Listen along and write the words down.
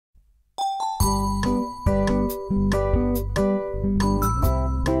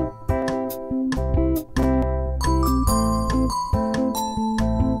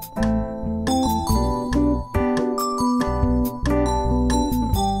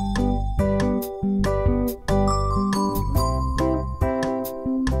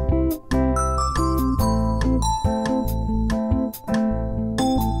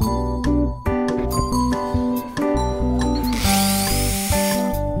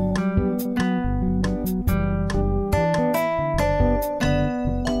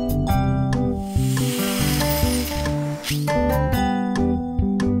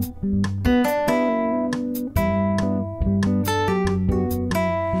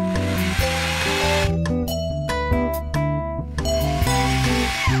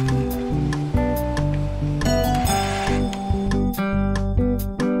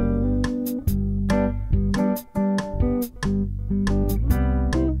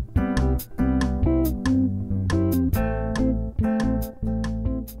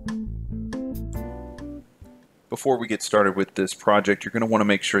before we get started with this project, you're going to want to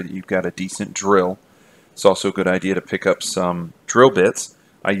make sure that you've got a decent drill. It's also a good idea to pick up some drill bits.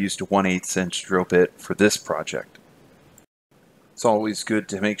 I used a 1/8 inch drill bit for this project. It's always good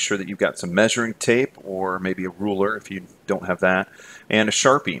to make sure that you've got some measuring tape or maybe a ruler if you don't have that, and a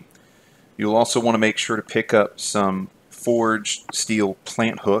Sharpie. You'll also want to make sure to pick up some forged steel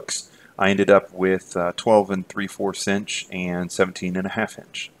plant hooks. I ended up with 12 3/4 inch and 17.5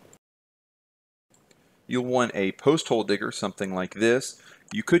 inch. You'll want a post hole digger, something like this.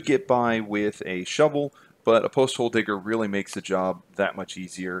 You could get by with a shovel, but a post hole digger really makes the job that much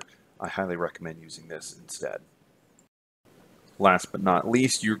easier. I highly recommend using this instead. Last but not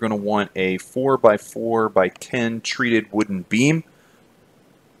least, you're going to want a 4x4x10 treated wooden beam.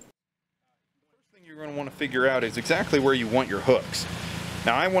 The first thing you're going to want to figure out is exactly where you want your hooks.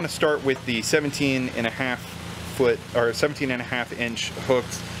 Now I want to start with the 17.5 inch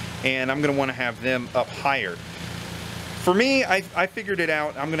hooks, and I'm going to want to have them up higher. For me, I figured it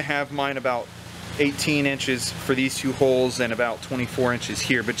out. I'm going to have mine about 18 inches for these two holes and about 24 inches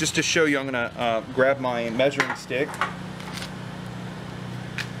here. But just to show you, I'm going to grab my measuring stick.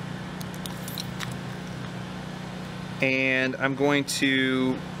 And I'm going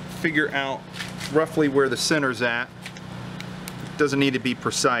to figure out roughly where the center's at. It doesn't need to be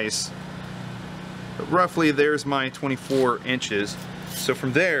precise, but roughly there's my 24 inches. So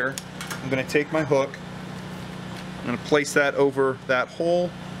from there, I'm going to take my hook, I'm going to place that over that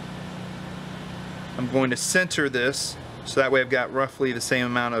hole. I'm going to center this so that way I've got roughly the same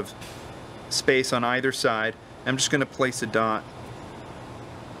amount of space on either side. I'm just going to place a dot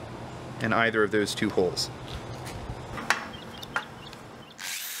in either of those two holes.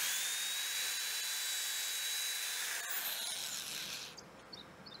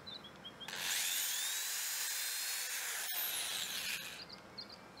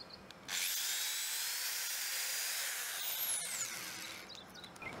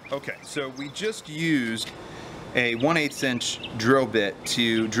 Okay, so we just used a 1/8 inch drill bit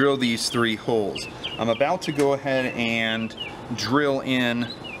to drill these three holes. I'm about to go ahead and drill in,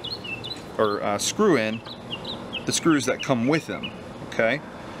 or screw in, the screws that come with them. Okay,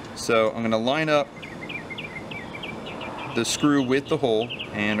 so I'm going to line up the screw with the hole,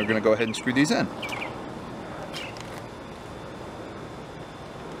 and we're going to go ahead and screw these in.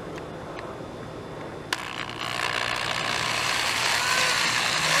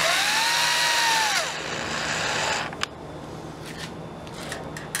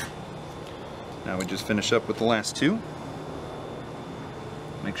 Now we just finish up with the last two.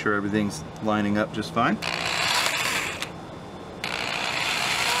 Make sure everything's lining up just fine.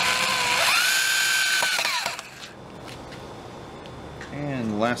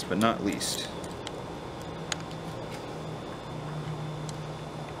 And last but not least,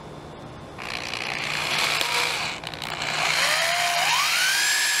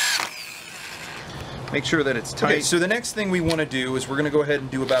 make sure that it's tight. Okay, so the next thing we want to do is we're going to go ahead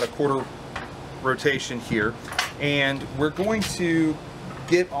and do about a quarter rotation here, and we're going to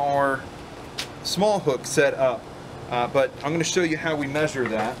get our small hook set up, but I'm going to show you how we measure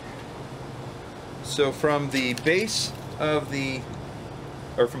that. So from the base of the,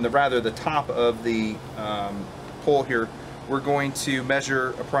 or from the top of the pole here, we're going to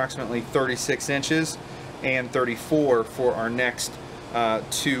measure approximately 36 inches and 34 for our next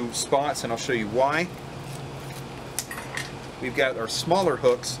two spots, and I'll show you why. We've got our smaller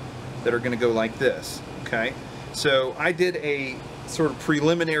hooks that are going to go like this. Okay, so I did a sort of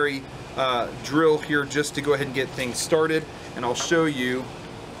preliminary drill here just to go ahead and get things started, and I'll show you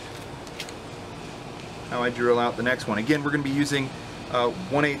how I drill out the next one. Again, we're going to be using a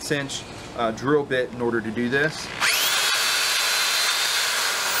 1/8 inch drill bit in order to do this.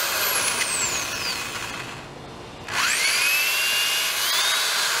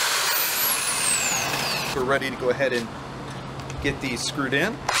 We're ready to go ahead and get these screwed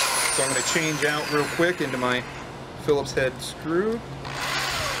in. So I'm going to change out real quick into my Phillips head screw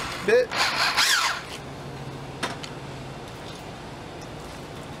bit.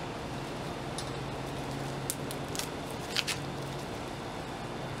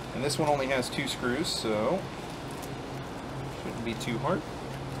 And this one only has 2 screws, so shouldn't be too hard.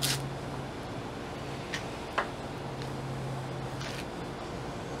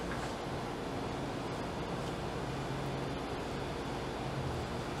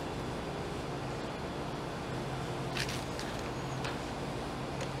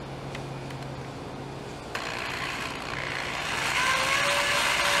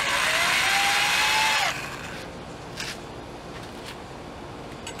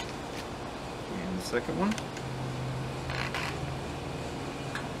 Second one.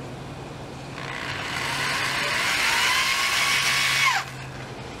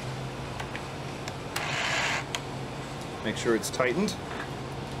 Make sure it's tightened.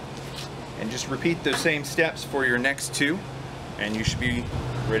 And just repeat those same steps for your next two, and you should be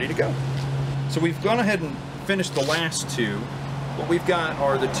ready to go. So we've gone ahead and finished the last two. What we've got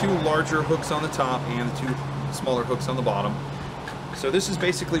are the two larger hooks on the top and the two smaller hooks on the bottom. So this is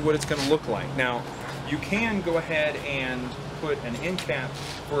basically what it's going to look like. Now, you can go ahead and put an end cap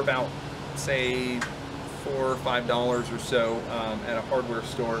for about, say, $4 or $5 or so at a hardware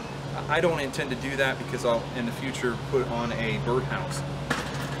store. I don't intend to do that because I'll, in the future, put on a birdhouse.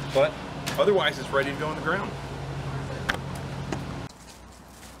 But otherwise, it's ready to go on the ground.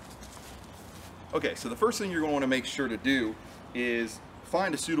 Okay, so the first thing you're going to want to make sure to do is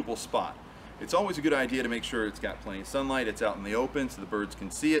find a suitable spot. It's always a good idea to make sure it's got plenty of sunlight, it's out in the open so the birds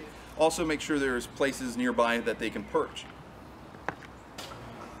can see it. Also make sure there's places nearby that they can perch.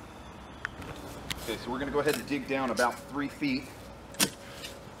 Okay, so we're going to go ahead and dig down about 3 feet.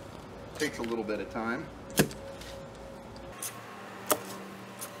 Takes a little bit of time.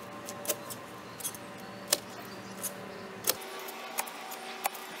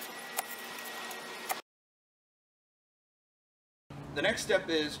 The next step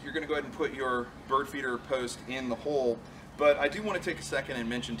is you're going to go ahead and put your bird feeder post in the hole, but I do want to take a second and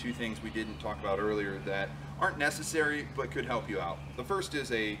mention two things we didn't talk about earlier that aren't necessary but could help you out. The first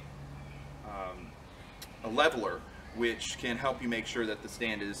is a leveler, which can help you make sure that the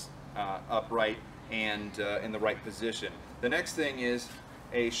stand is upright and in the right position. The next thing is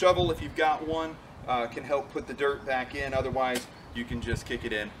a shovel, if you've got one, can help put the dirt back in. Otherwise, you can just kick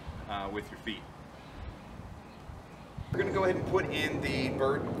it in with your feet. We're going to go ahead and put in the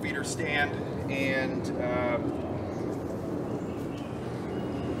bird feeder stand, and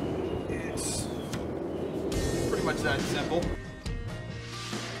it's pretty much that simple.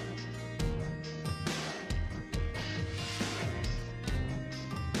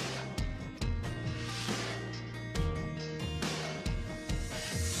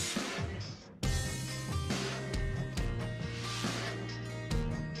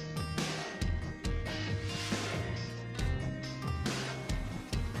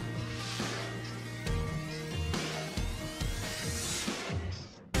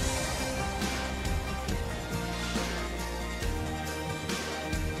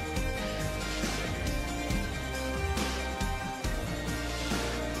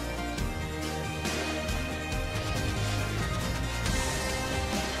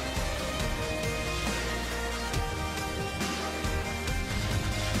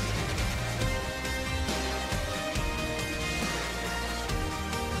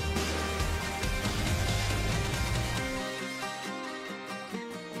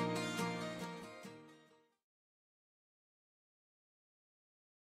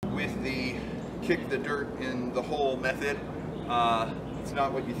 With the kick the dirt in the hole method, it's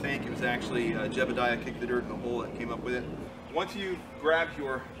not what you think. It was actually Jebediah kick the dirt in the hole that came up with it. Once you grab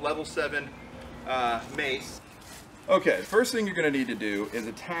your level 7 mace, okay, the first thing you're going to need to do is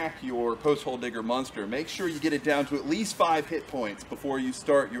attack your post hole digger monster. Make sure you get it down to at least 5 hit points before you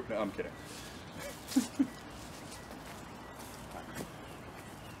start your... No, I'm kidding.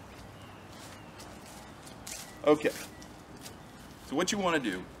 Okay, so what you want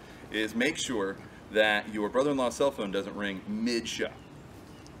to do is make sure that your brother-in-law's cell phone doesn't ring mid-shot.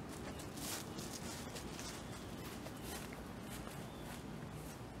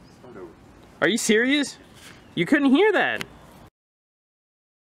 Are you serious? You couldn't hear that.